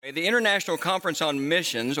The International Conference on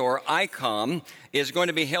Missions, or ICOM, is going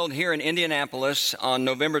to be held here in Indianapolis on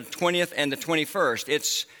November 20th and the 21st.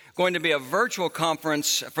 It's going to be a virtual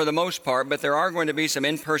conference for the most part, but there are going to be some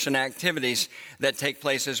in-person activities that take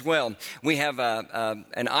place as well. We have an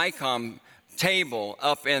ICOM table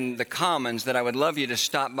up in the Commons that I would love you to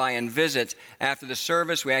stop by and visit after the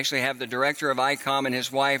service. We actually have the director of ICOM and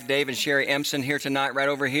his wife, Dave and Sherry Empson, here tonight, right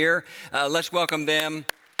over here. Let's welcome them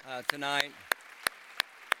tonight.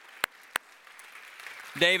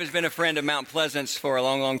 Dave has been a friend of Mount Pleasant's for a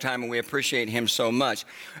long, long time, and we appreciate him so much.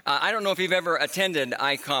 I don't know if you've ever attended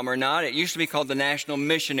ICOM or not. It used to be called the National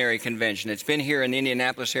Missionary Convention. It's been here in the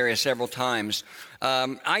Indianapolis area several times.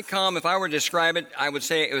 ICOM, if I were to describe it, I would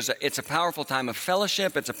say it's a powerful time of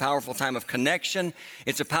fellowship. It's a powerful time of connection.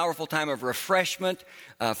 It's a powerful time of refreshment.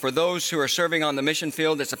 For those who are serving on the mission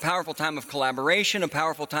field, it's a powerful time of collaboration, a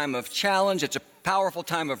powerful time of challenge. It's a powerful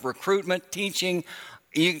time of recruitment, teaching.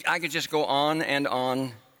 I could just go on and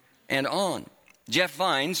on and on. Jeff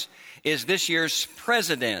Vines is this year's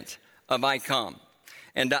president of ICOM.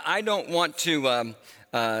 And I don't want to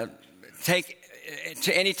take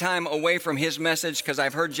any time away from his message because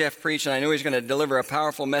I've heard Jeff preach and I know he's going to deliver a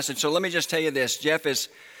powerful message. So let me just tell you this. Jeff is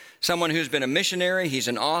someone who's been a missionary. He's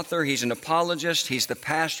an author. He's an apologist. He's the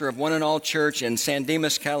pastor of One and All Church in San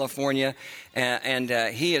Dimas, California. And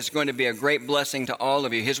he is going to be a great blessing to all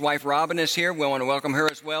of you. His wife, Robin, is here. We want to welcome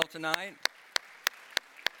her as well tonight.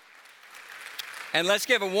 And let's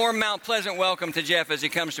give a warm Mount Pleasant welcome to Jeff as he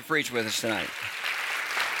comes to preach with us tonight.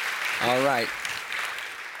 All right.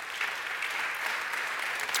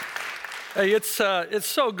 Hey, it's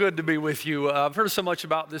so good to be with you. I've heard so much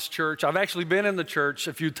about this church. I've actually been in the church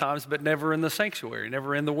a few times, but never in the sanctuary,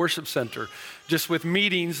 never in the worship center, just with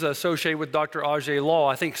meetings associated with Dr. Ajay Law.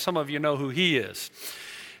 I think some of you know who he is.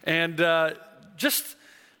 And just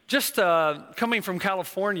coming from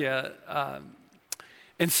California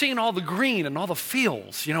and seeing all the green and all the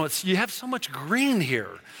fields, you have so much green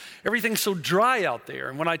here. Everything's so dry out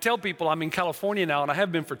there. And when I tell people I'm in California now, and I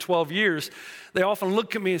have been for 12 years, they often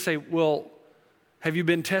look at me and say, well, have you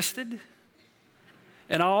been tested?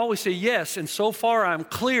 And I always say yes, and so far I'm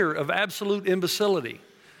clear of absolute imbecility.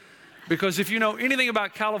 Because if you know anything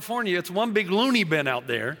about California, it's one big loony bin out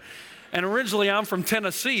there. And originally I'm from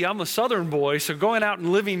Tennessee. I'm a southern boy, so going out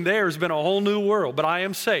and living there has been a whole new world. But I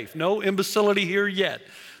am safe. No imbecility here yet.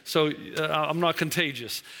 So I'm not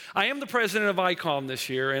contagious. I am the president of ICOM this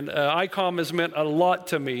year, and ICOM has meant a lot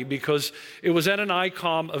to me because it was at an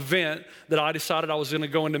ICOM event that I decided I was going to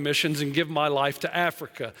go into missions and give my life to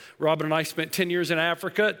Africa. Robin and I spent 10 years in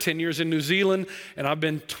Africa, 10 years in New Zealand, and I've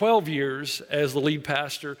been 12 years as the lead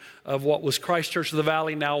pastor of what was Christ Church of the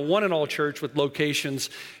Valley, now One and All Church with locations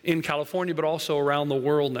in California, but also around the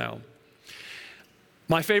world now.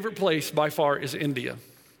 My favorite place by far is India.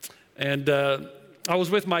 And I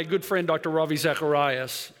was with my good friend, Dr. Ravi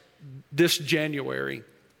Zacharias, this January,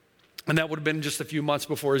 and that would have been just a few months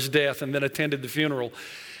before his death, and then attended the funeral.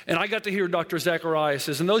 And I got to hear Dr. Zacharias,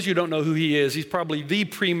 and those of you who don't know who he is, he's probably the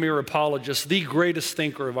premier apologist, the greatest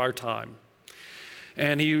thinker of our time.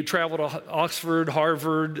 And he traveled to Oxford,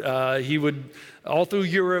 Harvard, he would, all through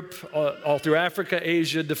Europe, all through Africa,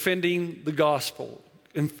 Asia, defending the gospel.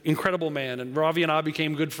 Incredible man, and Ravi and I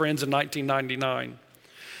became good friends in 1999.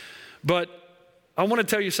 But I want to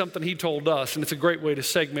tell you something he told us, and it's a great way to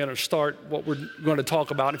segment or start what we're going to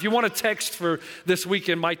talk about. If you want a text for this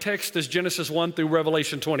weekend, my text is Genesis 1 through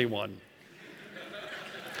Revelation 21.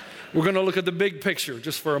 We're going to look at the big picture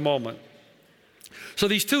just for a moment. So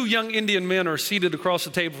these two young Indian men are seated across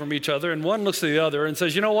the table from each other, and one looks at the other and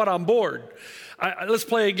says, you know what, I'm bored. Let's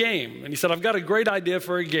play a game. And he said, I've got a great idea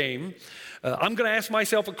for a game. I'm going to ask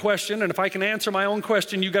myself a question, and if I can answer my own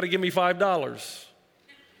question, you've got to give me $5.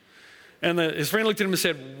 And his friend looked at him and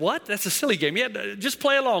said, what? That's a silly game. Yeah, just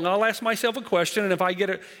play along. I'll ask myself a question, and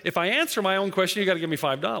if I answer my own question, you got to give me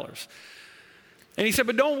 $5. And he said,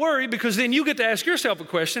 but don't worry, because then you get to ask yourself a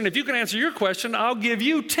question. If you can answer your question, I'll give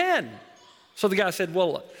you 10. So the guy said,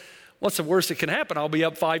 well, what's the worst that can happen? I'll be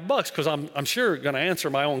up $5 because I'm sure going to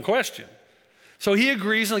answer my own question. So he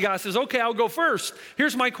agrees, and the guy says, okay, I'll go first.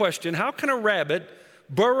 Here's my question. How can a rabbit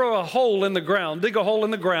burrow a hole in the ground, dig a hole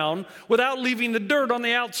in the ground, without leaving the dirt on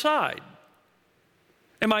the outside?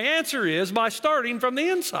 And my answer is by starting from the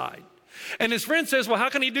inside. And his friend says, well, how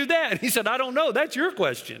can he do that? And he said, I don't know. That's your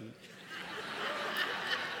question.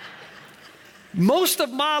 Most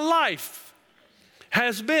of my life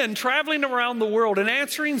has been traveling around the world and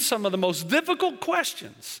answering some of the most difficult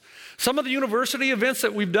questions. Some of the university events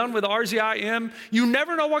that we've done with RZIM, you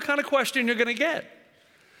never know what kind of question you're going to get.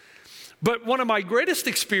 But one of my greatest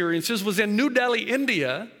experiences was in New Delhi,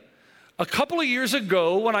 India, a couple of years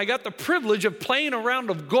ago when I got the privilege of playing a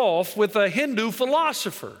round of golf with a Hindu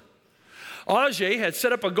philosopher. Ajay had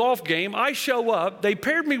set up a golf game. I show up. They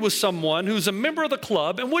paired me with someone who's a member of the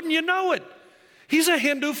club, and wouldn't you know it, he's a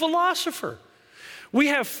Hindu philosopher. We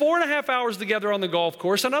have 4.5 hours together on the golf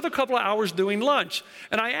course, another couple of hours doing lunch.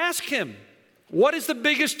 And I ask him, what is the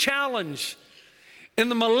biggest challenge in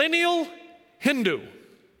the millennial Hindu?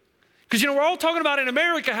 Because, we're all talking about in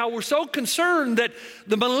America how we're so concerned that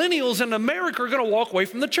the millennials in America are going to walk away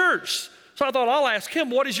from the church. So I thought, I'll ask him,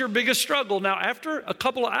 what is your biggest struggle? Now, after a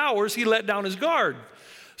couple of hours, he let down his guard.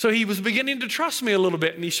 So he was beginning to trust me a little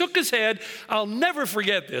bit. And he shook his head. I'll never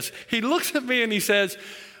forget this. He looks at me and he says,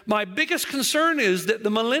 my biggest concern is that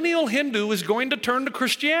the millennial Hindu is going to turn to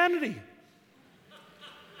Christianity.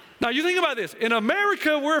 Now, you think about this. In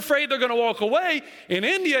America, we're afraid they're going to walk away. In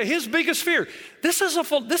India, his biggest fear. This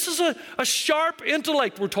is a sharp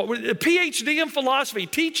intellect. We're talking a PhD in philosophy.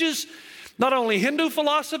 Teaches not only Hindu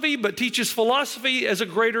philosophy, but teaches philosophy as a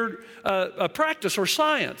greater practice or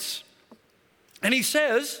science. And he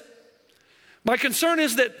says, my concern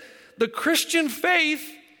is that the Christian faith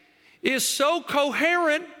is so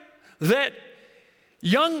coherent that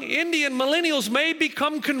young Indian millennials may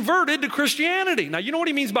become converted to Christianity. Now, you know what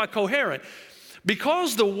he means by coherent?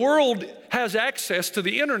 Because the world has access to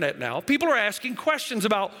the internet now, people are asking questions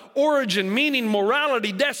about origin, meaning,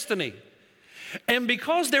 morality, destiny. And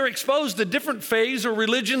because they're exposed to different faiths or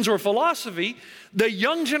religions or philosophy, the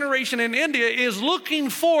young generation in India is looking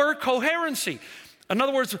for coherency. In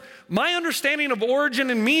other words, my understanding of origin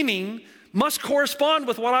and meaning must correspond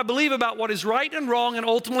with what I believe about what is right and wrong and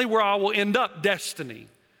ultimately where I will end up, destiny.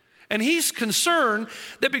 And he's concerned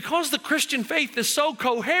that because the Christian faith is so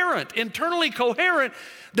coherent, internally coherent,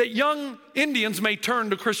 that young Indians may turn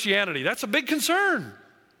to Christianity. That's a big concern.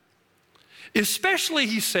 Especially,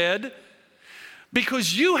 he said,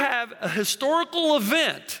 because you have a historical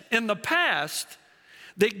event in the past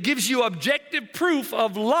that gives you objective proof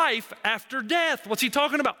of life after death. What's he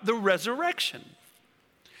talking about? The resurrection.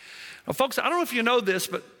 Now, folks, I don't know if you know this,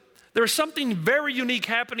 but there's something very unique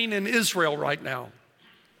happening in Israel right now.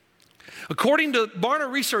 According to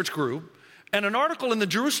Barna Research Group and an article in the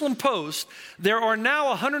Jerusalem Post, there are now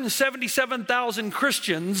 177,000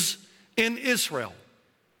 Christians in Israel.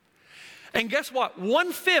 And guess what?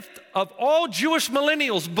 1/5 of all Jewish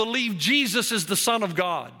millennials believe Jesus is the Son of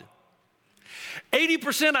God.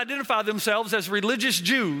 80% identify themselves as religious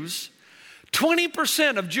Jews.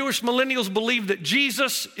 20% of Jewish millennials believe that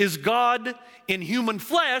Jesus is God in human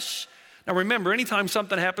flesh. Now remember, anytime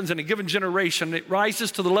something happens in a given generation, it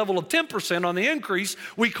rises to the level of 10% on the increase,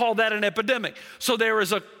 we call that an epidemic. So there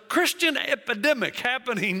is a Christian epidemic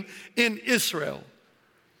happening in Israel.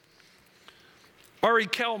 Ari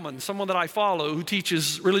Kelman, someone that I follow who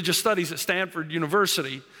teaches religious studies at Stanford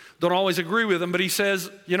University, don't always agree with him, but he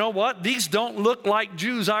says, you know what? These don't look like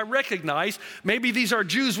Jews I recognize. Maybe these are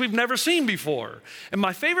Jews we've never seen before. And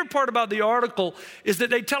my favorite part about the article is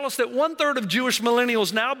that they tell us that 1/3 of Jewish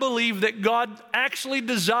millennials now believe that God actually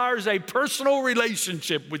desires a personal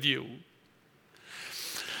relationship with you.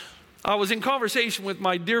 I was in conversation with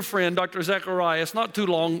my dear friend, Dr. Zacharias, not too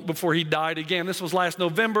long before he died again. This was last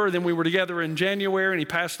November. Then we were together in January, and he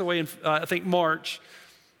passed away in, I think, March.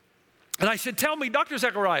 And I said, tell me, Dr.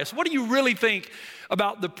 Zacharias, what do you really think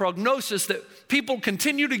about the prognosis that people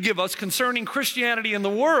continue to give us concerning Christianity in the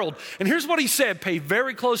world? And here's what he said. Pay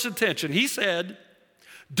very close attention. He said,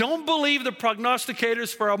 don't believe the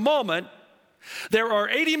prognosticators for a moment. There are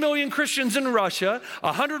 80 million Christians in Russia,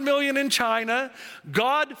 100 million in China.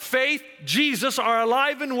 God, faith, Jesus are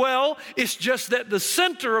alive and well. It's just that the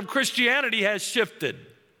center of Christianity has shifted.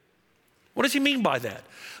 What does he mean by that?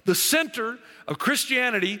 The center of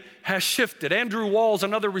Christianity has shifted. Andrew Walls,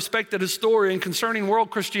 another respected historian concerning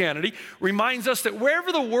world Christianity, reminds us that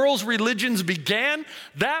wherever the world's religions began,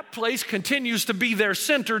 that place continues to be their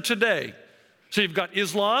center today. So you've got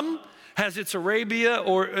Islam, has its Arabia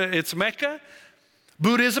or its Mecca.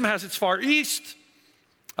 Buddhism has its Far East.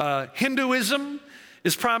 Hinduism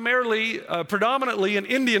is predominantly an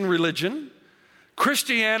Indian religion.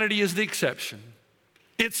 Christianity is the exception.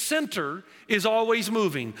 Its center is always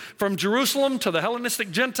moving from Jerusalem to the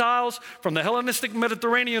Hellenistic Gentiles, from the Hellenistic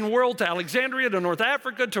Mediterranean world to Alexandria, to North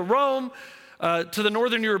Africa, to Rome, to the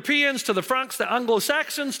Northern Europeans, to the Franks, the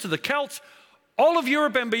Anglo-Saxons, to the Celts, all of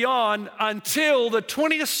Europe and beyond, until the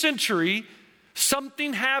 20th century,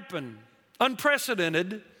 something happened,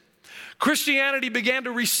 unprecedented. Christianity began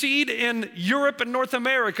to recede in Europe and North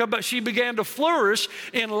America, but she began to flourish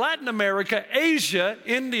in Latin America, Asia,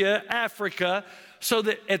 India, Africa, so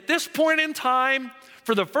that at this point in time,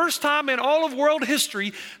 for the first time in all of world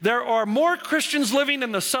history, there are more Christians living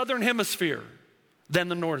in the southern hemisphere than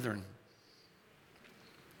the northern.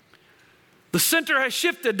 The center has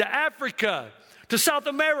shifted to Africa, to South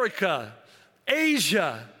America,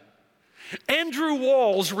 Asia. Andrew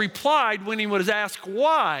Walls replied when he was asked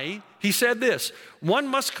why. He said this: one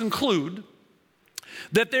must conclude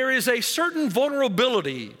that there is a certain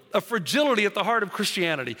vulnerability, a fragility at the heart of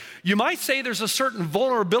Christianity. You might say there's a certain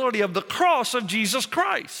vulnerability of the cross of Jesus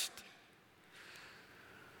Christ.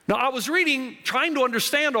 Now, I was reading, trying to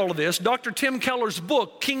understand all of this, Dr. Tim Keller's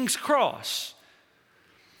book, King's Cross.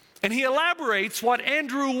 And he elaborates what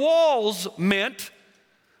Andrew Walls meant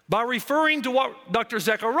by referring to what Dr.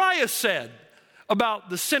 Zechariah said about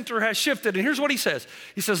the center has shifted. And here's what he says.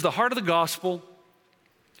 He says, the heart of the gospel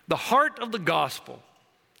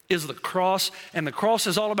is the cross, and the cross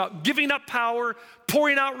is all about giving up power,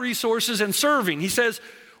 pouring out resources, and serving. He says,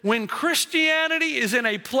 when Christianity is in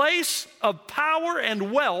a place of power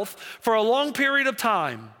and wealth for a long period of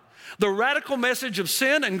time, the radical message of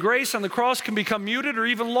sin and grace on the cross can become muted or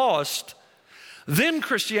even lost. Then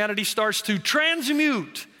Christianity starts to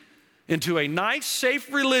transmute into a nice,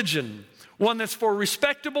 safe religion, one that's for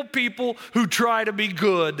respectable people who try to be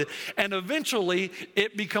good. And eventually,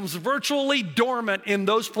 it becomes virtually dormant in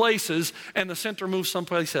those places, and the center moves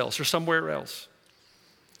someplace else or somewhere else.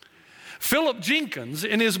 Philip Jenkins,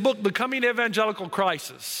 in his book, The Coming Evangelical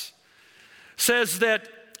Crisis, says that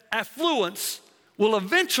affluence will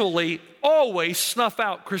eventually always snuff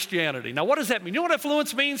out Christianity. Now, what does that mean? You know what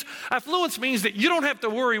affluence means? Affluence means that you don't have to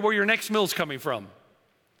worry where your next meal's coming from.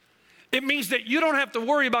 It means that you don't have to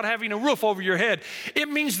worry about having a roof over your head. It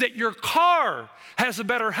means that your car has a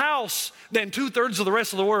better house than 2/3 of the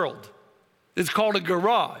rest of the world. It's called a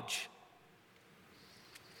garage.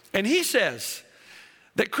 And he says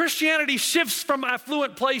that Christianity shifts from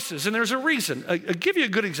affluent places, and there's a reason. I'll give you a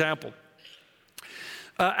good example.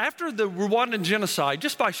 After the Rwandan genocide,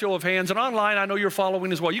 just by show of hands, and online I know you're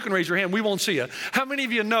following as well. You can raise your hand. We won't see it. How many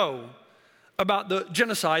of you know about the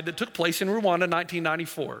genocide that took place in Rwanda in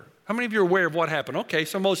 1994? How many of you are aware of what happened? Okay,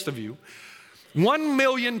 so most of you. 1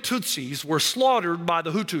 million Tutsis were slaughtered by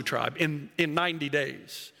the Hutu tribe in 90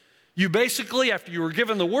 days. You basically, after you were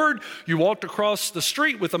given the word, you walked across the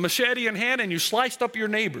street with a machete in hand and you sliced up your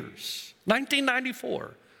neighbors.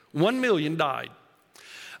 1994, 1 million died.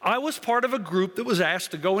 I was part of a group that was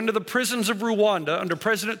asked to go into the prisons of Rwanda under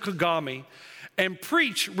President Kagame and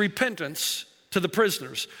preach repentance to the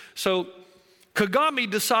prisoners. So Kagame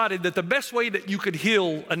decided that the best way that you could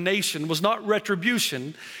heal a nation was not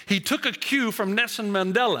retribution. He took a cue from Nelson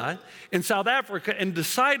Mandela in South Africa and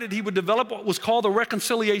decided he would develop what was called the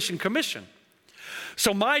Reconciliation Commission.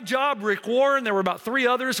 So my job, Rick Warren, there were about 3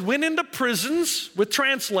 others, went into prisons with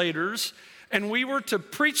translators, and we were to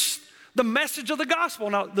preach the message of the gospel.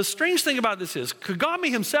 Now, the strange thing about this is Kagame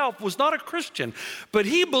himself was not a Christian, but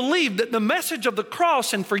he believed that the message of the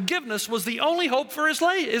cross and forgiveness was the only hope for his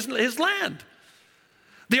land.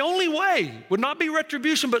 The only way would not be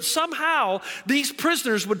retribution, but somehow these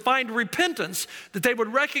prisoners would find repentance, that they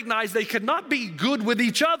would recognize they could not be good with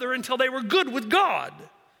each other until they were good with God.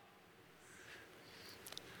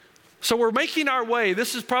 So we're making our way.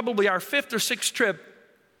 This is probably our 5th or 6th trip.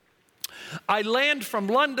 I land from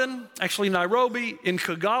London, actually Nairobi, in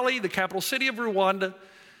Kigali, the capital city of Rwanda.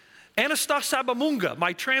 Anastas Abamunga,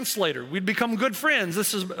 my translator, we'd become good friends.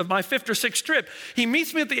 This is my 5th or 6th trip. He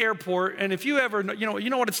meets me at the airport, and if you ever, you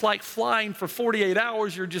know what it's like flying for 48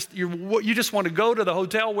 hours. You just want to go to the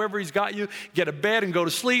hotel wherever he's got you, get a bed, and go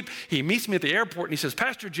to sleep. He meets me at the airport, and he says,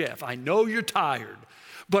 Pastor Jeff, I know you're tired,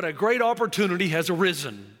 but a great opportunity has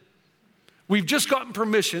arisen. We've just gotten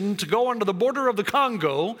permission to go onto the border of the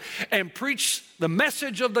Congo and preach the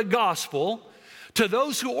message of the gospel to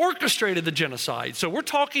those who orchestrated the genocide. So we're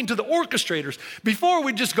talking to the orchestrators. Before,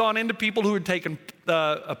 we'd just gone into people who had taken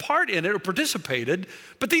a part in it or participated,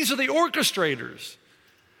 but these are the orchestrators.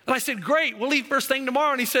 And I said, great, we'll leave first thing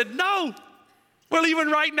tomorrow. And he said, no, we're leaving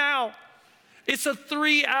right now. It's a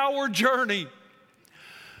 3-hour journey.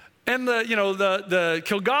 And the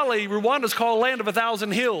Kigali, Rwanda's called Land of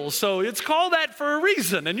 1,000 Hills. So it's called that for a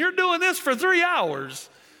reason. And you're doing this for 3 hours.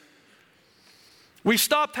 We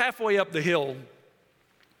stopped halfway up the hill.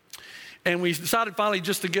 And we decided finally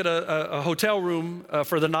just to get a hotel room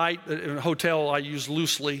for the night. A hotel I use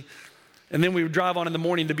loosely. And then we would drive on in the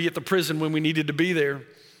morning to be at the prison when we needed to be there.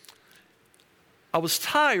 I was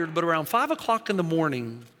tired, but around 5 o'clock in the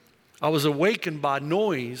morning, I was awakened by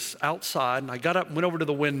noise outside. And I got up and went over to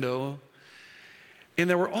the window. And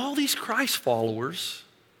there were all these Christ followers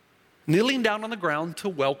kneeling down on the ground to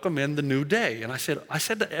welcome in the new day. And I said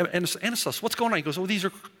to Anastas, what's going on? He goes, oh, these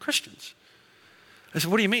are Christians. I said,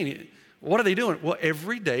 what do you mean? What are they doing? Well,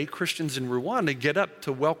 every day Christians in Rwanda get up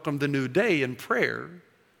to welcome the new day in prayer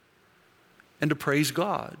and to praise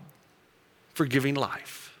God for giving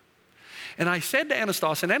life. And I said to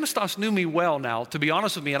Anastas, and Anastas knew me well now, to be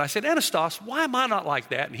honest with me, and I said, Anastas, why am I not like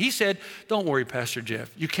that? And he said, don't worry, Pastor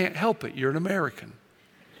Jeff, you can't help it. You're an American.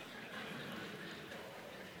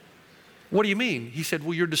 What do you mean? He said,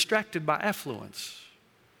 well, you're distracted by affluence.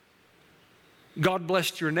 God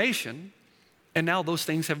blessed your nation, and now those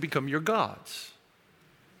things have become your gods.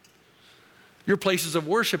 Your places of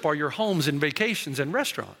worship are your homes and vacations and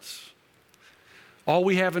restaurants. All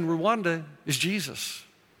we have in Rwanda is Jesus.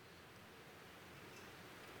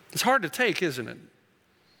 It's hard to take, isn't it?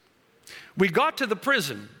 We got to the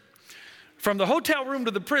prison. From the hotel room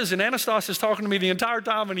to the prison, Anastas is talking to me the entire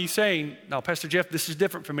time, and he's saying, now, Pastor Jeff, this is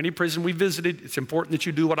different from any prison we visited. It's important that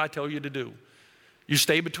you do what I tell you to do. You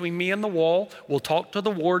stay between me and the wall. We'll talk to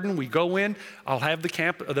the warden. We go in. I'll have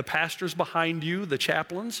the pastors behind you, the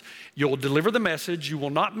chaplains. You'll deliver the message. You will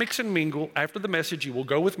not mix and mingle. After the message, you will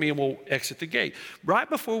go with me and we'll exit the gate. Right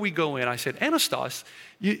before we go in, I said, Anastas,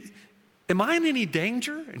 am I in any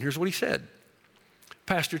danger? And here's what he said.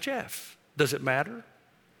 Pastor Jeff, does it matter?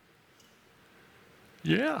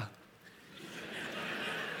 Yeah.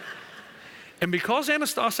 And because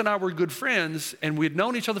Anastas and I were good friends and we had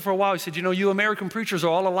known each other for a while, he said, you know, you American preachers are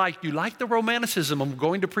all alike. You like the romanticism of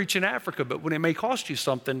going to preach in Africa, but when it may cost you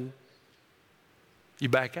something, you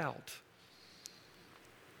back out.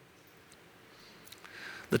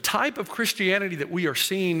 The type of Christianity that we are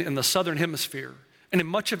seeing in the Southern Hemisphere and in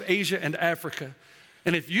much of Asia and Africa,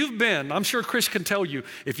 and if you've been, I'm sure Chris can tell you,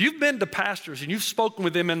 if you've been to pastors and you've spoken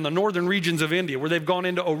with them in the northern regions of India where they've gone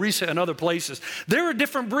into Orissa and other places, they're a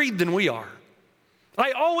different breed than we are.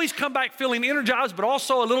 I always come back feeling energized, but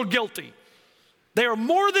also a little guilty. They are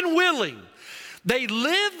more than willing. They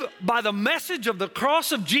live by the message of the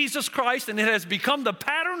cross of Jesus Christ, and it has become the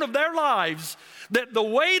pattern of their lives that the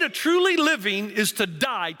way to truly living is to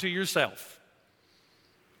die to yourself.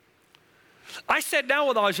 I sat down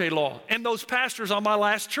with Ajay Law and those pastors on my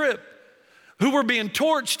last trip who were being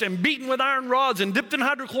torched and beaten with iron rods and dipped in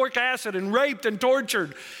hydrochloric acid and raped and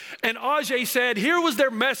tortured. And Ajay said, here was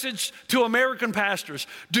their message to American pastors.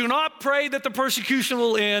 Do not pray that the persecution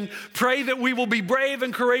will end. Pray that we will be brave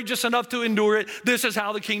and courageous enough to endure it. This is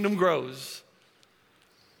how the kingdom grows.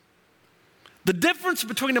 The difference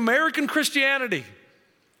between American Christianity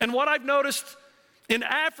and what I've noticed in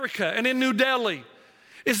Africa and in New Delhi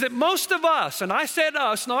is that most of us, and I said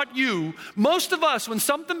us, not you, most of us, when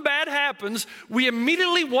something bad happens, we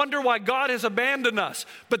immediately wonder why God has abandoned us.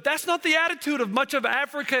 But that's not the attitude of much of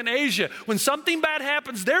Africa and Asia. When something bad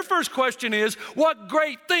happens, their first question is, what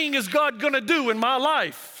great thing is God going to do in my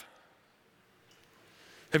life?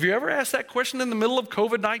 Have you ever asked that question in the middle of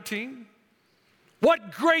COVID-19?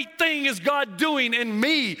 What great thing is God doing in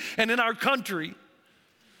me and in our country?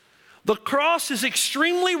 The cross is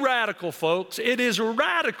extremely radical, folks. It is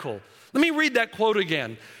radical. Let me read that quote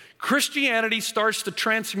again. Christianity starts to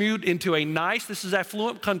transmute into a nice, this is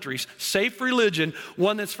affluent countries, safe religion,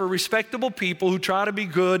 one that's for respectable people who try to be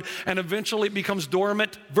good, and eventually it becomes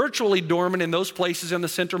dormant, virtually dormant in those places, and the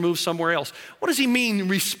center moves somewhere else. What does he mean,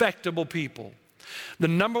 respectable people? The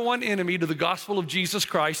number one enemy to the gospel of Jesus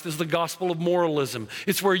Christ is the gospel of moralism.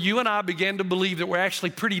 It's where you and I began to believe that we're actually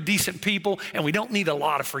pretty decent people and we don't need a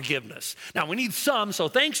lot of forgiveness. Now, we need some, so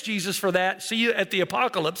thanks, Jesus, for that. See you at the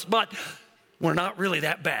apocalypse, but we're not really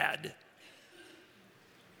that bad.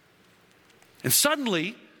 And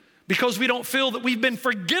suddenly, because we don't feel that we've been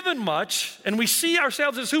forgiven much and we see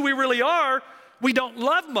ourselves as who we really are, we don't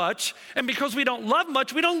love much. And because we don't love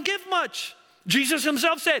much, we don't give much. Jesus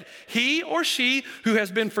himself said, he or she who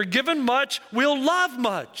has been forgiven much will love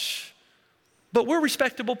much. But we're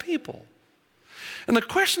respectable people. And the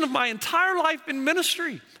question of my entire life in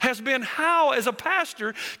ministry has been, how, as a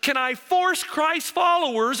pastor, can I force Christ's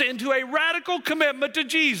followers into a radical commitment to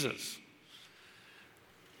Jesus?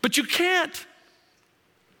 But you can't.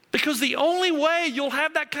 Because the only way you'll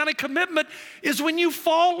have that kind of commitment is when you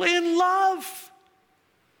fall in love.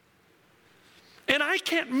 And I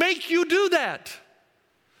can't make you do that.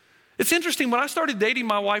 It's interesting, when I started dating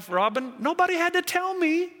my wife, Robin, nobody had to tell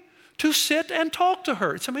me to sit and talk to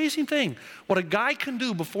her. It's an amazing thing what a guy can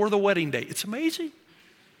do before the wedding day. It's amazing.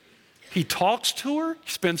 He talks to her, he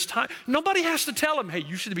spends time. Nobody has to tell him, hey,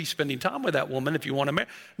 you should be spending time with that woman if you want to marry.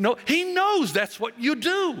 No, he knows that's what you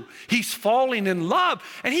do. He's falling in love,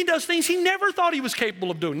 and he does things he never thought he was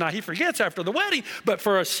capable of doing. Now, he forgets after the wedding, but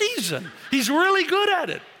for a season, he's really good at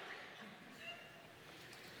it.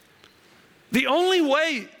 The only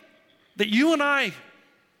way that you and I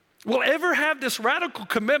will ever have this radical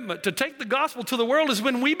commitment to take the gospel to the world is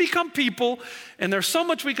when we become people, and there's so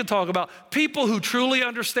much we could talk about, people who truly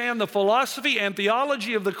understand the philosophy and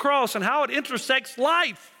theology of the cross and how it intersects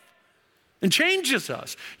life and changes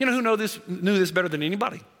us. You know who knew this better than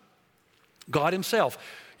anybody? God himself.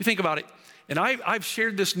 You think about it, and I've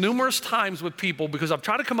shared this numerous times with people because I've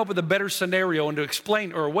tried to come up with a better scenario and to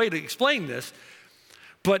explain, or a way to explain this.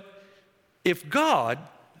 But if God,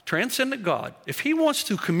 transcendent God, if he wants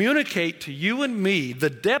to communicate to you and me the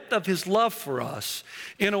depth of his love for us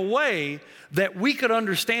in a way that we could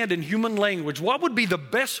understand in human language, what would be the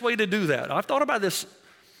best way to do that? I've thought about this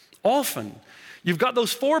often. You've got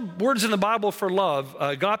those 4 words in the Bible for love: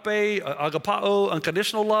 agape, agapao,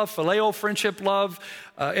 unconditional love; phileo, friendship love;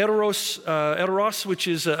 eros, which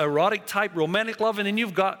is erotic type, romantic love; and then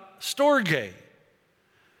you've got storge.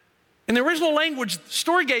 In the original language,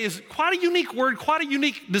 storge is quite a unique word, quite a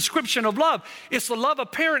unique description of love. It's the love a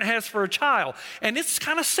parent has for a child, and it's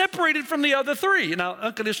kind of separated from the other 3. Now,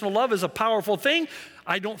 unconditional love is a powerful thing.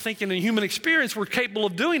 I don't think in the human experience we're capable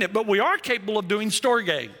of doing it, but we are capable of doing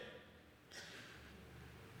storge.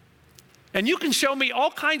 And you can show me all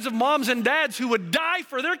kinds of moms and dads who would die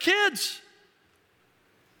for their kids.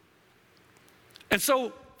 And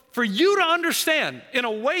so, for you to understand in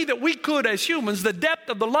a way that we could as humans the depth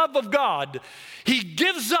of the love of God, he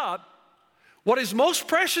gives up what is most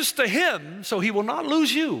precious to him so he will not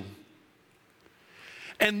lose you.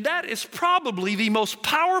 And that is probably the most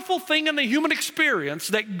powerful thing in the human experience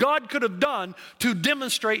that God could have done to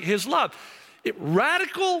demonstrate his love.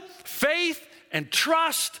 Radical faith and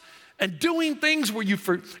trust and doing things where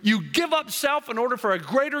you give up self in order for a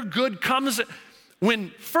greater good comes when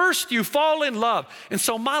first you fall in love. And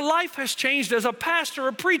so my life has changed as a pastor,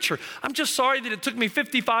 a preacher. I'm just sorry that it took me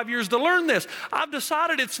 55 years to learn this. I've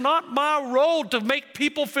decided it's not my role to make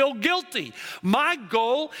people feel guilty. My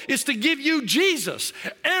goal is to give you Jesus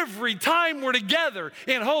every time we're together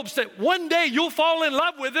in hopes that one day you'll fall in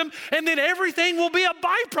love with him and then everything will be a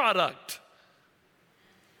byproduct.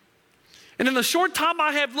 And in the short time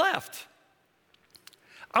I have left,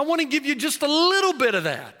 I want to give you just a little bit of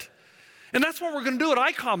that. And that's what we're going to do at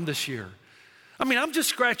ICOM this year. I mean, I'm just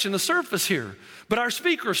scratching the surface here. But our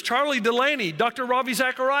speakers, Charlie Delaney, Dr. Ravi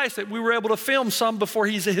Zacharias, that we were able to film some before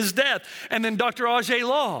his death, and then Dr. Ajay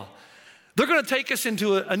Law, they're going to take us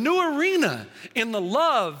into a new arena in the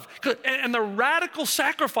love and the radical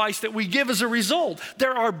sacrifice that we give as a result.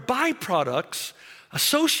 There are byproducts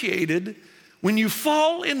associated when you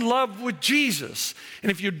fall in love with Jesus.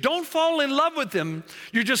 And if you don't fall in love with him,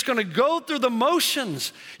 you're just going to go through the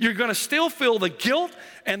motions. You're going to still feel the guilt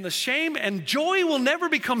and the shame, and joy will never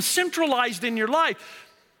become centralized in your life.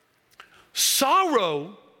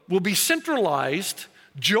 Sorrow will be centralized,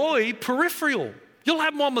 joy peripheral. You'll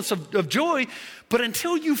have moments of joy, but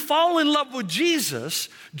until you fall in love with Jesus,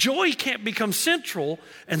 joy can't become central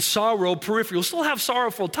and sorrow peripheral. You'll still have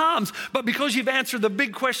sorrowful times, but because you've answered the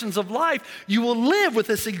big questions of life, you will live with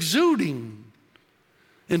this exuding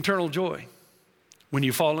internal joy when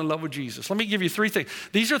you fall in love with Jesus. Let me give you 3 things.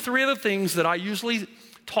 These are 3 of the things that I usually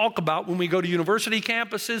talk about when we go to university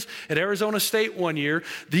campuses. At Arizona State one year,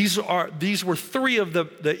 these were 3 of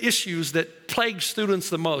the issues that plague students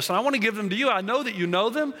the most. And I want to give them to you. I know that you know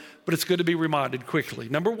them, but it's good to be reminded quickly.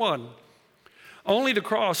 Number 1, only the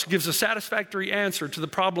cross gives a satisfactory answer to the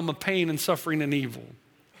problem of pain and suffering and evil.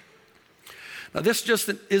 Now, this just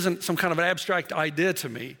isn't some kind of an abstract idea to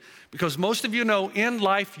me, because most of you know in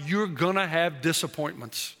life you're going to have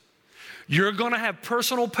disappointments. You're going to have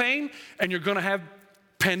personal pain, and you're going to have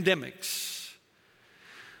pandemics.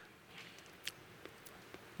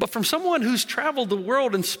 But from someone who's traveled the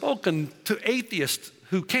world and spoken to atheists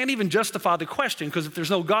who can't even justify the question, because if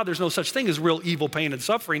there's no God, there's no such thing as real evil, pain, and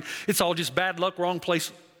suffering. It's all just bad luck, wrong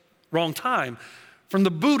place, wrong time. From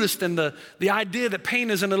the Buddhist and the idea that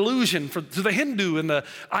pain is an illusion, to the Hindu and the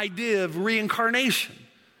idea of reincarnation.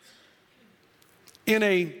 In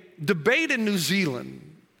a debate in New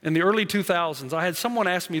Zealand in the early 2000s, I had someone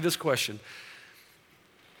ask me this question: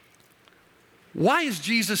 why is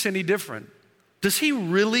Jesus any different? Does he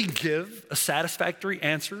really give a satisfactory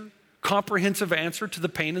answer, comprehensive answer to the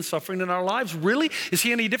pain and suffering in our lives? Really? Is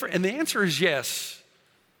he any different? And the answer is yes.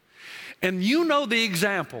 And you know the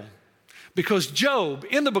example, because Job,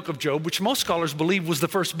 in the book of Job, which most scholars believe was the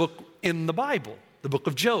first book in the Bible, the book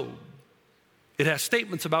of Job, it has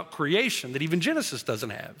statements about creation that even Genesis doesn't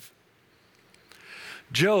have.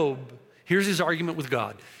 Job, here's his argument with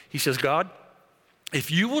God. He says, God, if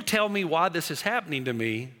you will tell me why this is happening to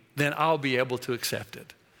me, then I'll be able to accept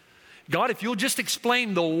it. God, if you'll just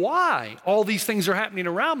explain the why all these things are happening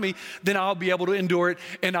around me, then I'll be able to endure it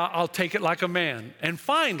and I'll take it like a man. And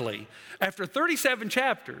finally, after 37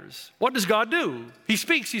 chapters, what does God do? He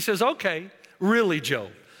speaks. He says, okay, really, Job,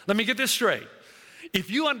 let me get this straight.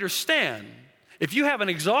 If you understand, if you have an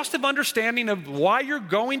exhaustive understanding of why you're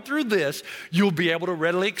going through this, you'll be able to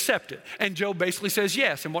readily accept it. And Job basically says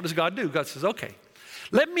yes. And what does God do? God says, okay,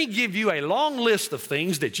 let me give you a long list of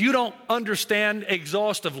things that you don't understand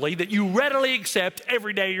exhaustively, that you readily accept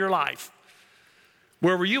every day of your life.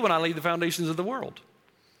 Where were you when I laid the foundations of the world?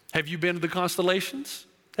 Have you been to the constellations?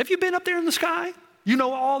 Have you been up there in the sky? You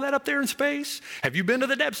know all that up there in space? Have you been to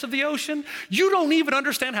the depths of the ocean? You don't even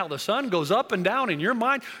understand how the sun goes up and down in your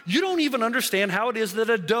mind. You don't even understand how it is that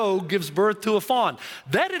a doe gives birth to a fawn.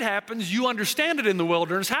 That it happens, you understand it in the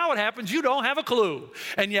wilderness. How it happens, you don't have a clue.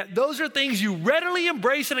 And yet those are things you readily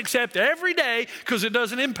embrace and accept every day because it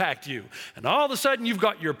doesn't impact you. And all of a sudden you've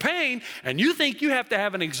got your pain and you think you have to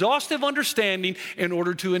have an exhaustive understanding in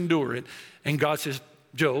order to endure it. And God says,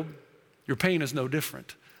 Job, your pain is no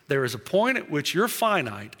different. There is a point at which you're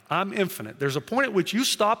finite, I'm infinite. There's a point at which you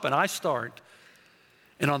stop and I start.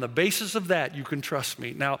 And on the basis of that, you can trust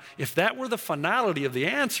me. Now, if that were the finality of the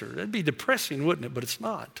answer, that'd be depressing, wouldn't it? But it's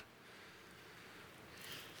not.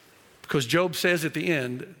 Because Job says at the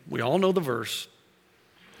end, we all know the verse,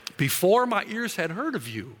 before my ears had heard of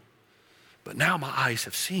you, but now my eyes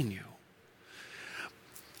have seen you.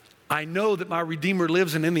 I know that my Redeemer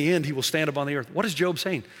lives, and in the end, he will stand upon the earth. What is Job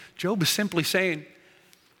saying? Job is simply saying,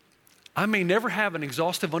 I may never have an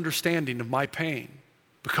exhaustive understanding of my pain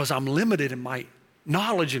because I'm limited in my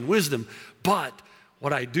knowledge and wisdom, but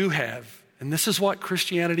what I do have, and this is what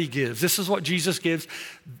Christianity gives, this is what Jesus gives,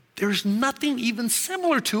 there's nothing even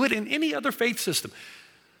similar to it in any other faith system.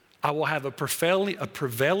 I will have a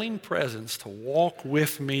prevailing presence to walk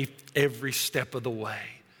with me every step of the way.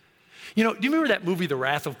 You know, do you remember that movie, The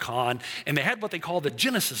Wrath of Khan? And they had what they call the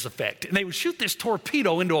Genesis effect. And they would shoot this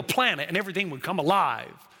torpedo into a planet and everything would come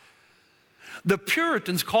alive. The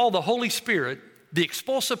Puritans call the Holy Spirit the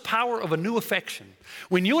expulsive power of a new affection.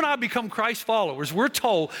 When you and I become Christ followers, we're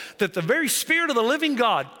told that the very Spirit of the living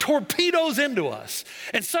God torpedoes into us.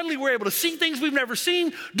 And suddenly we're able to see things we've never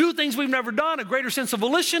seen, do things we've never done, a greater sense of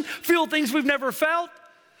volition, feel things we've never felt.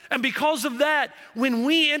 And because of that, when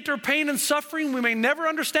we enter pain and suffering, we may never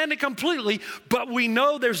understand it completely, but we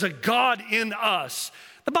know there's a God in us.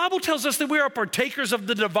 The Bible tells us that we are partakers of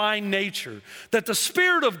the divine nature, that the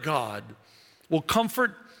Spirit of God will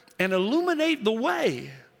comfort and illuminate the way.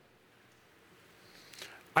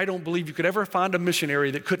 I don't believe you could ever find a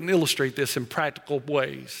missionary that couldn't illustrate this in practical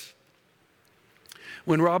ways.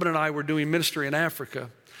 When Robin and I were doing ministry in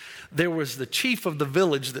Africa, there was the chief of the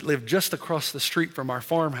village that lived just across the street from our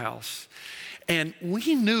farmhouse. And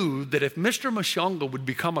we knew that if Mr. Mashonga would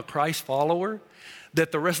become a Christ follower,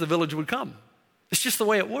 that the rest of the village would come. It's just the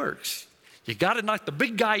way it works. You got to knock the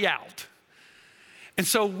big guy out. And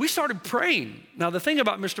so we started praying. Now, the thing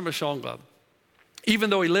about Mr. Mashonga, even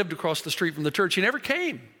though he lived across the street from the church, he never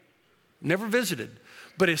came, never visited.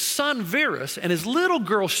 But his son, Virus, and his little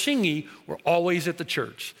girl, Shingi, were always at the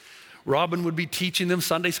church. Robin would be teaching them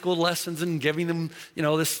Sunday school lessons and giving them,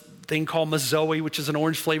 this thing called Mazoe, which is an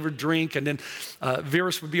orange-flavored drink. And then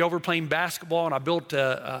Virus would be over playing basketball, and I built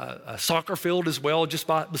a soccer field as well just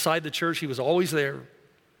beside the church. He was always there.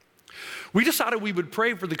 We decided we would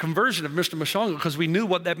pray for the conversion of Mr. Mashonga because we knew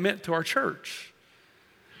what that meant to our church.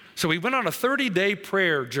 So we went on a 30-day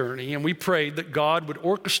prayer journey, and we prayed that God would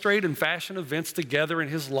orchestrate and fashion events together in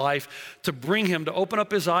his life to bring him, to open up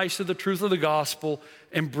his eyes to the truth of the gospel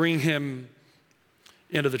and bring him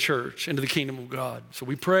into the church, into the kingdom of God. So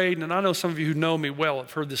we prayed, and I know some of you who know me well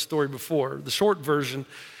have heard this story before. The short version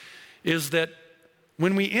is that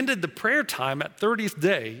when we ended the prayer time at 30th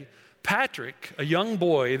day, Patrick, a young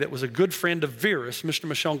boy that was a good friend of Virus, Mr.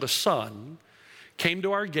 Mashonga's son, came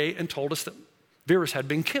to our gate and told us that Virus had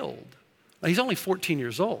been killed. Now, he's only 14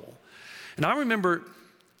 years old. And I remember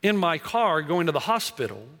in my car going to the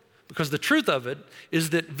hospital because the truth of it is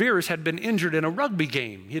that Virus had been injured in a rugby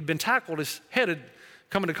game. He had been tackled, his head had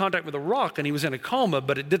come into contact with a rock, and he was in a coma,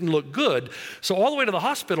 but it didn't look good. So all the way to the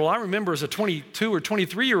hospital, I remember as a 22 or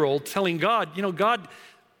 23-year-old telling God, God,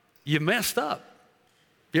 you messed up.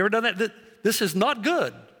 You ever done that? This is not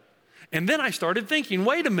good. And then I started thinking,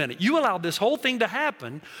 wait a minute, you allowed this whole thing to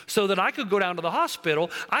happen so that I could go down to the hospital,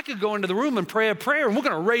 I could go into the room and pray a prayer, and we're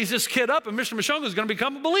going to raise this kid up, and Mr. Mashonga is going to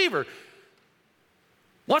become a believer.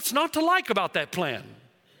 What's not to like about that plan?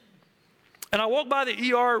 And I walked by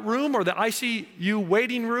the ER room or the ICU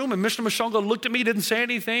waiting room, and Mr. Mashonga looked at me, didn't say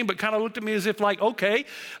anything, but kind of looked at me as if like, okay,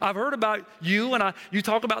 I've heard about you, and you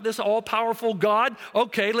talk about this all-powerful God.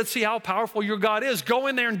 Okay, let's see how powerful your God is. Go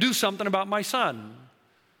in there and do something about my son.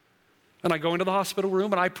 And I go into the hospital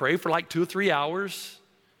room, and I pray for like 2 or 3 hours,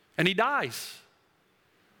 and he dies.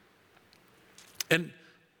 And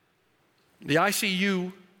the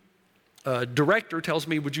ICU director tells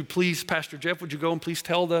me, would you please, Pastor Jeff, would you go and please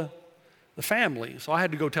tell the family? So I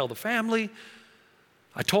had to go tell the family.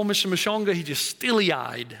 I told Mr. Mashonga, he just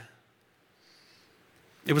stilly-eyed.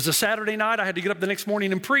 It was a Saturday night. I had to get up the next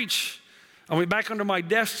morning and preach. I went back under my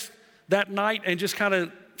desk that night and just kind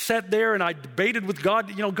of sat there, and I debated with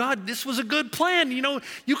God, God, this was a good plan.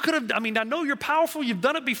 You could have, I know you're powerful. You've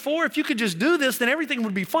done it before. If you could just do this, then everything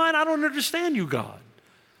would be fine. I don't understand you, God.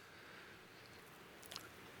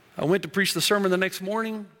 I went to preach the sermon the next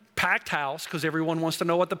morning, packed house, because everyone wants to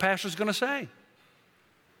know what the pastor's going to say.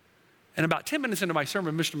 And about 10 minutes into my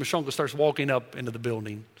sermon, Mr. Mashonga starts walking up into the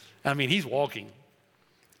building. He's walking,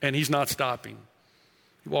 and he's not stopping.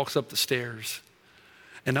 He walks up the stairs.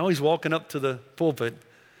 And now he's walking up to the pulpit.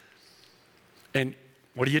 And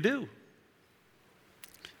what do?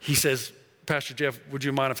 He says, Pastor Jeff, would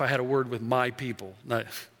you mind if I had a word with my people? Now,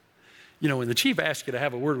 when the chief asks you to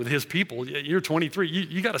have a word with his people, you're 23,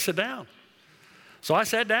 you got to sit down. So I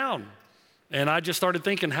sat down, and I just started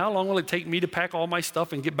thinking, how long will it take me to pack all my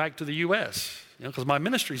stuff and get back to the U.S.? Because my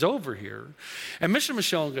ministry's over here. And Mr.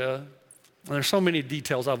 Mashonga, and there's so many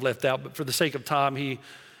details I've left out, but for the sake of time, he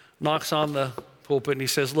knocks on the pulpit and he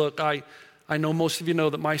says, look, I know most of you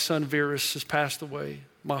know that my son Virus has passed away.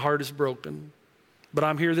 My heart is broken. But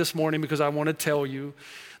I'm here this morning because I want to tell you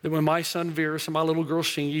that when my son Virus and my little girl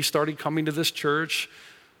Shingy started coming to this church,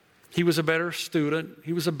 he was a better student,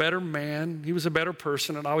 he was a better man, he was a better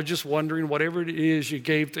person, and I was just wondering, whatever it is you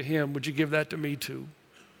gave to him, would you give that to me too?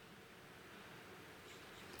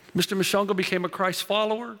 Mr. Mashonga became a Christ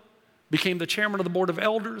follower, became the chairman of the board of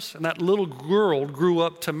elders, and that little girl grew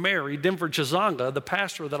up to marry Denver Chizanga, the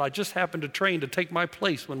pastor that I just happened to train to take my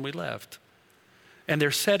place when we left. And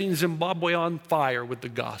they're setting Zimbabwe on fire with the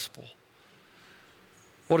gospel.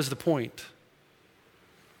 What is the point?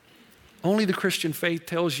 Only the Christian faith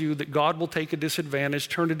tells you that God will take a disadvantage,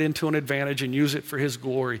 turn it into an advantage, and use it for his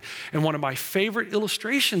glory. And one of my favorite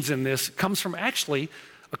illustrations in this comes from actually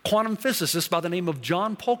a quantum physicist by the name of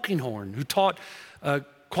John Polkinghorne, who taught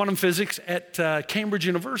quantum physics at Cambridge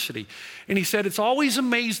University. And he said, it's always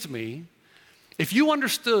amazed me, if you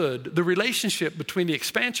understood the relationship between the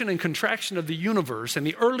expansion and contraction of the universe and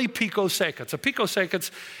the early picoseconds. A picosecond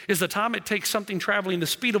is the time it takes something traveling the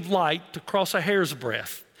speed of light to cross a hair's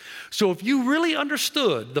breadth. So if you really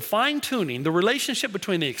understood the fine-tuning, the relationship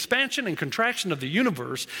between the expansion and contraction of the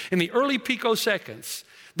universe in the early picoseconds,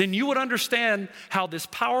 then you would understand how this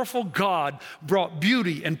powerful God brought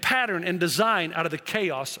beauty and pattern and design out of the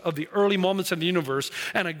chaos of the early moments of the universe.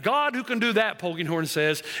 And a God who can do that, Polkinghorne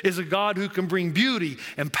says, is a God who can bring beauty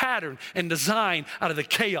and pattern and design out of the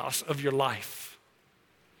chaos of your life.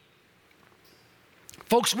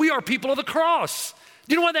 Folks, we are people of the cross.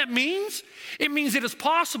 Do you know what that means? It means it is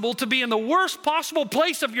possible to be in the worst possible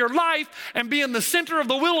place of your life and be in the center of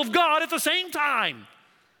the will of God at the same time.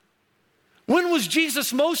 When was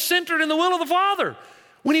Jesus most centered in the will of the Father?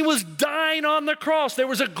 When he was dying on the cross. There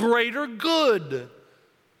was a greater good.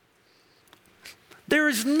 There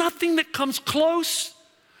is nothing that comes close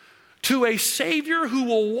to a Savior who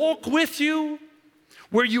will walk with you,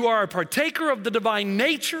 where you are a partaker of the divine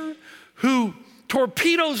nature, who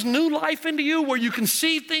torpedoes new life into you, where you can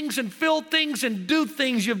see things and feel things and do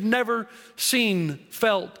things you've never seen,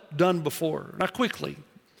 felt, done before. Now quickly.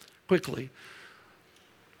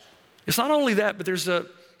 It's not only that, but there's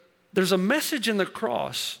a message in the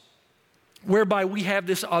cross whereby we have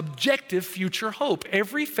this objective future hope.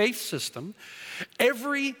 Every faith system,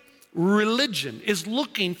 every religion is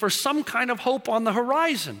looking for some kind of hope on the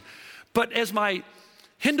horizon. But as my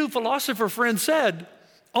Hindu philosopher friend said,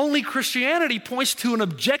 only Christianity points to an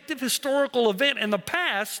objective historical event in the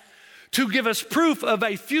past to give us proof of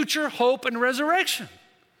a future hope and resurrection.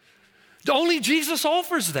 Only Jesus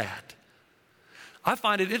offers that. I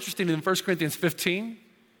find it interesting in 1 Corinthians 15.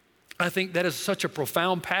 I think that is such a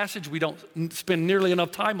profound passage. We don't spend nearly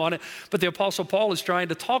enough time on it. But the Apostle Paul is trying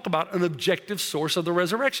to talk about an objective source of the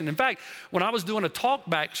resurrection. In fact, when I was doing a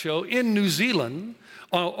talkback show in New Zealand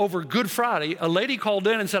over Good Friday, a lady called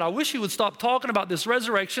in and said, I wish you would stop talking about this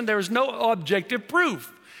resurrection. There is no objective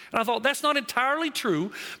proof. And I thought, that's not entirely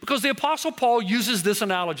true, because the Apostle Paul uses this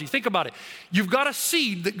analogy. Think about it. You've got a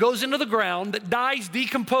seed that goes into the ground, that dies,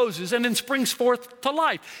 decomposes, and then springs forth to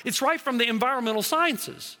life. It's right from the environmental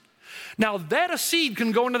sciences. Now, that a seed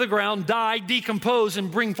can go into the ground, die, decompose,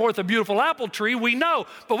 and bring forth a beautiful apple tree, we know,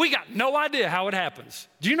 but we got no idea how it happens.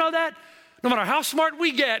 Do you know that? No matter how smart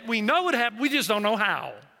we get, we know it happens, we just don't know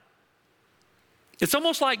how. It's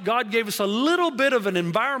almost like God gave us a little bit of an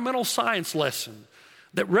environmental science lesson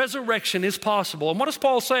that resurrection is possible. And what does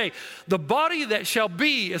Paul say? The body that shall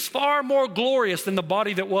be is far more glorious than the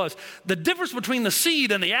body that was. The difference between the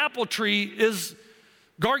seed and the apple tree is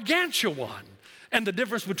gargantuan. And the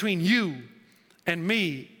difference between you and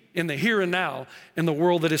me in the here and now and the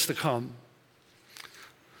world that is to come.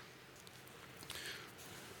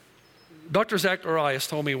 Dr. Zacharias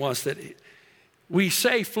told me once that we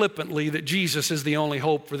say flippantly that Jesus is the only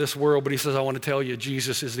hope for this world, but he says, I want to tell you,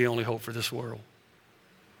 Jesus is the only hope for this world.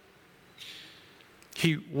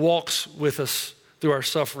 He walks with us through our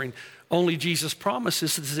suffering. Only Jesus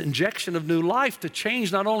promises this injection of new life to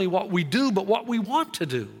change not only what we do, but what we want to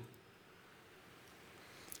do.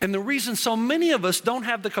 And the reason so many of us don't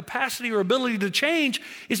have the capacity or ability to change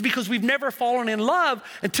is because we've never fallen in love.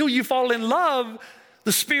 Until you fall in love,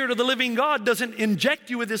 the Spirit of the living God doesn't inject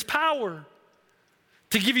you with His power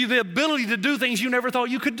to give you the ability to do things you never thought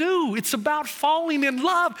you could do. It's about falling in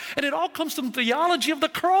love, and it all comes from the theology of the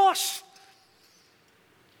cross.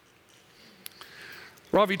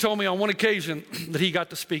 Ravi told me on one occasion that he got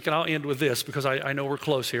to speak, and I'll end with this because I know we're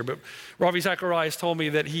close here, but Ravi Zacharias told me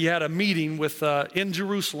that he had a meeting with in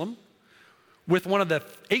Jerusalem with one of the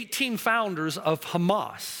 18 founders of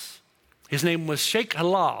Hamas. His name was Sheikh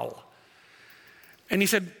Halal. And he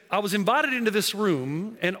said, I was invited into this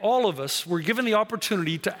room, and all of us were given the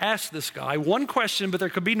opportunity to ask this guy one question, but there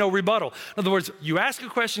could be no rebuttal. In other words, you ask a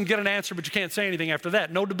question, get an answer, but you can't say anything after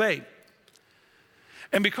that. No debate.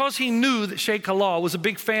 And because he knew that Sheikh Halal was a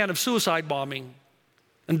big fan of suicide bombing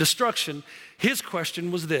and destruction, his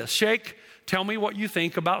question was this: Sheikh, tell me what you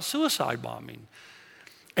think about suicide bombing.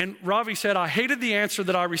 And Ravi said, I hated the answer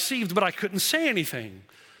that I received, but I couldn't say anything.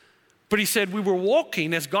 But he said, we were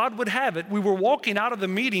walking, as God would have it, we were walking out of the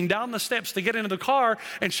meeting down the steps to get into the car,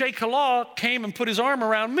 and Sheikh Halal came and put his arm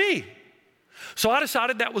around me. So I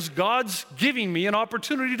decided that was God's giving me an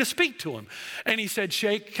opportunity to speak to him. And he said,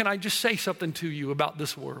 Sheikh, can I just say something to you about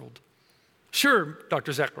this world? Sure,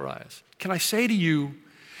 Dr. Zacharias. Can I say to you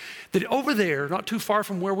that over there, not too far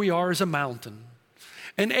from where we are, is a mountain.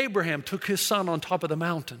 And Abraham took his son on top of the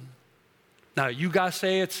mountain. Now, you guys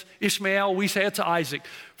say it's Ishmael, we say it's Isaac.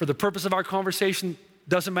 For the purpose of our conversation,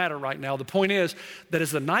 doesn't matter right now. The point is that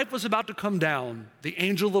as the knife was about to come down, the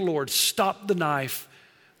angel of the Lord stopped the knife.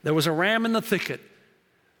 There was a ram in the thicket.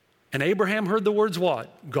 And Abraham heard the words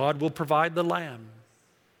what? God will provide the lamb.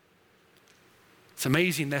 It's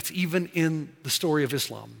amazing. That's even in the story of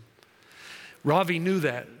Islam. Ravi knew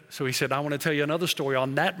that. So he said, I want to tell you another story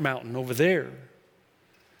on that mountain over there.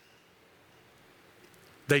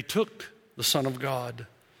 They took the Son of God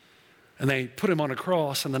and they put him on a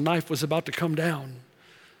cross, and the knife was about to come down.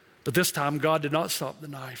 But this time God did not stop the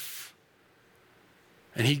knife.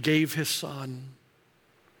 And he gave his son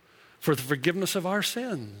for the forgiveness of our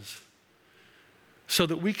sins, so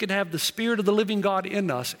that we could have the Spirit of the living God in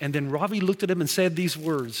us. And then Ravi looked at him and said these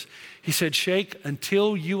words. He said, Sheikh,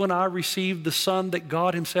 until you and I receive the Son that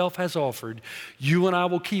God himself has offered, you and I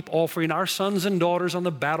will keep offering our sons and daughters on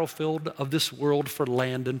the battlefield of this world for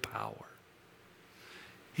land and power.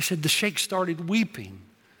 He said the Sheikh started weeping.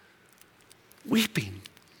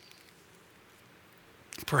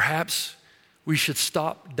 Perhaps we should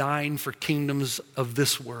stop dying for kingdoms of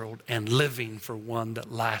this world and living for one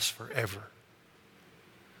that lasts forever.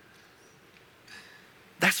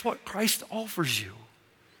 That's what Christ offers you.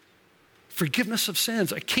 Forgiveness of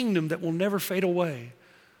sins, a kingdom that will never fade away.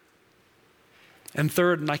 And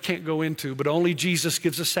third, and I can't go into, but only Jesus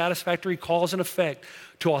gives a satisfactory cause and effect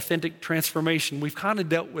to authentic transformation. We've kind of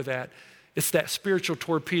dealt with that. It's that spiritual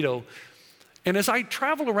torpedo. And as I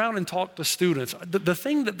travel around and talk to students, the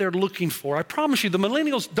thing that they're looking for, I promise you, the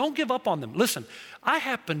millennials, don't give up on them. Listen, I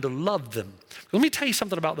happen to love them. Let me tell you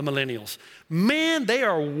something about the millennials. Man, they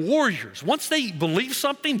are warriors. Once they believe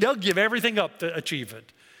something, they'll give everything up to achieve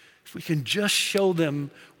it. If we can just show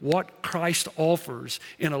them what Christ offers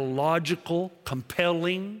in a logical,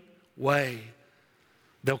 compelling way,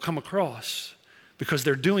 they'll come across, because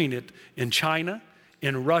they're doing it in China,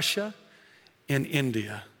 in Russia, in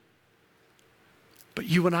India. But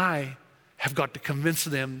you and I have got to convince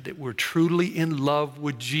them that we're truly in love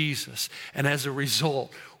with Jesus. And as a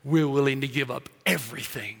result, we're willing to give up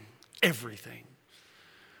everything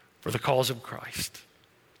for the cause of Christ.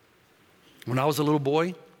 When I was a little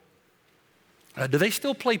boy, do they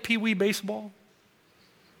still play Pee Wee baseball?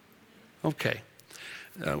 Okay.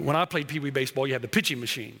 When I played Pee Wee baseball, you had the pitching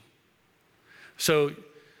machine. So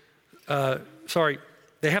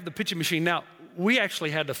they have the pitching machine now. We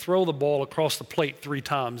actually had to throw the ball across the plate 3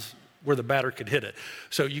 times where the batter could hit it.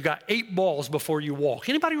 So you got 8 balls before you walk.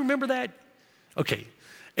 Anybody remember that? Okay,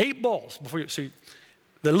 8 balls before you. So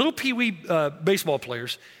the little peewee baseball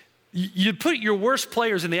players, you put your worst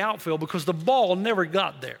players in the outfield because the ball never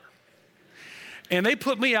got there. And they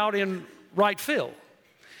put me out in right field.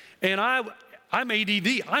 And I'm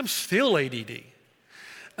ADD. I'm still ADD.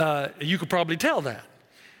 You could probably tell that.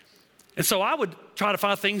 And so I would try to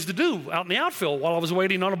find things to do out in the outfield while I was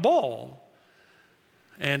waiting on a ball.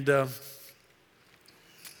 And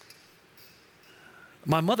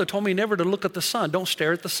my mother told me never to look at the sun. Don't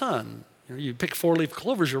stare at the sun. You pick 4-leaf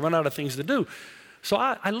clovers, you run out of things to do. So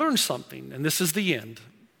I learned something, and this is the end.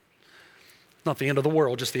 Not the end of the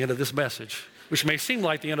world, just the end of this message, which may seem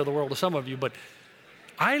like the end of the world to some of you, but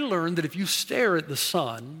I learned that if you stare at the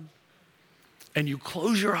sun and you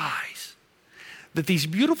close your eyes, that these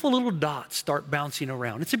beautiful little dots start bouncing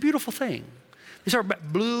around. It's a beautiful thing. They start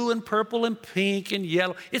blue and purple and pink and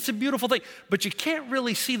yellow. It's a beautiful thing, but you can't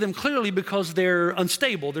really see them clearly because they're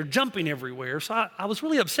unstable. They're jumping everywhere. So I was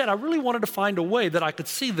really upset. I really wanted to find a way that I could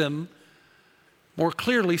see them more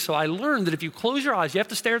clearly. So I learned that if you close your eyes, you have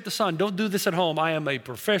to stare at the sun. Don't do this at home. I am a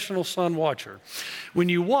professional sun watcher. When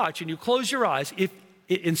you watch and you close your eyes, if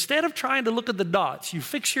instead of trying to look at the dots, you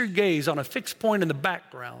fix your gaze on a fixed point in the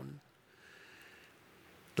background,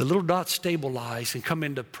 the little dots stabilize and come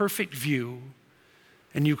into perfect view,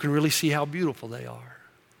 and you can really see how beautiful they are.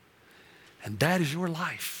 And that is your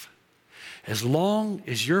life. As long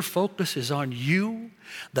as your focus is on you,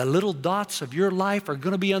 the little dots of your life are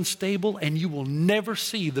going to be unstable and you will never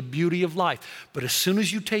see the beauty of life. But as soon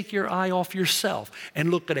as you take your eye off yourself and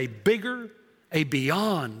look at a bigger, a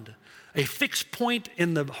beyond, a fixed point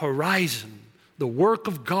in the horizon, the work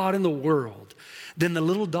of God in the world, then the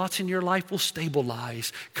little dots in your life will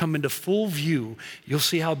stabilize, come into full view. You'll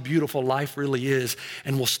see how beautiful life really is,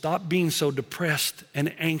 and we'll stop being so depressed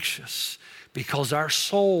and anxious because our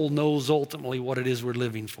soul knows ultimately what it is we're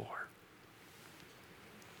living for.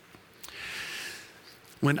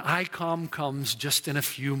 When ICOM comes just in a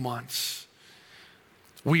few months,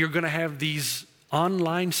 we are going to have these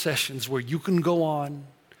online sessions where you can go on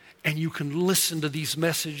and you can listen to these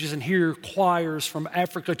messages and hear choirs from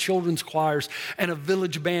Africa, children's choirs, and a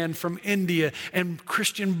village band from India, and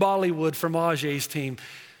Christian Bollywood from Ajay's team.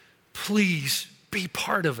 Please be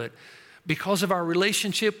part of it. Because of our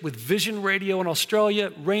relationship with Vision Radio in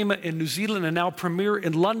Australia, Rhema in New Zealand, and now Premier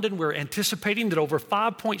in London, we're anticipating that over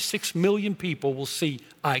 5.6 million people will see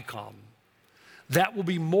ICOM. That will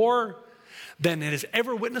be more than it has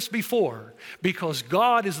ever witnessed before, because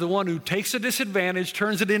God is the one who takes a disadvantage,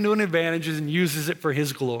 turns it into an advantage, and uses it for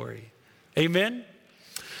His glory. Amen?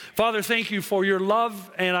 Father, thank you for your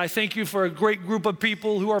love, and I thank you for a great group of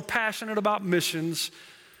people who are passionate about missions,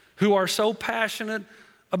 who are so passionate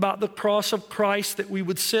about the cross of Christ that we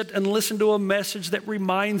would sit and listen to a message that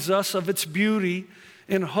reminds us of its beauty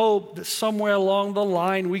in hope that somewhere along the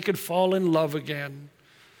line we could fall in love again.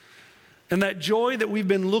 And that joy that we've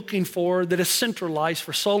been looking for, that is centralized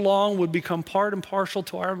for so long, would become part and parcel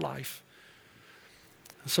to our life.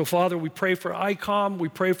 So, Father, we pray for ICOM, we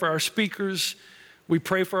pray for our speakers, we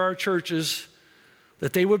pray for our churches,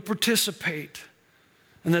 that they would participate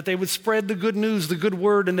and that they would spread the good news, the good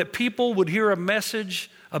word, and that people would hear a message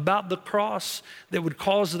about the cross that would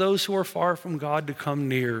cause those who are far from God to come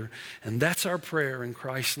near. And that's our prayer in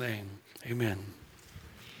Christ's name. Amen.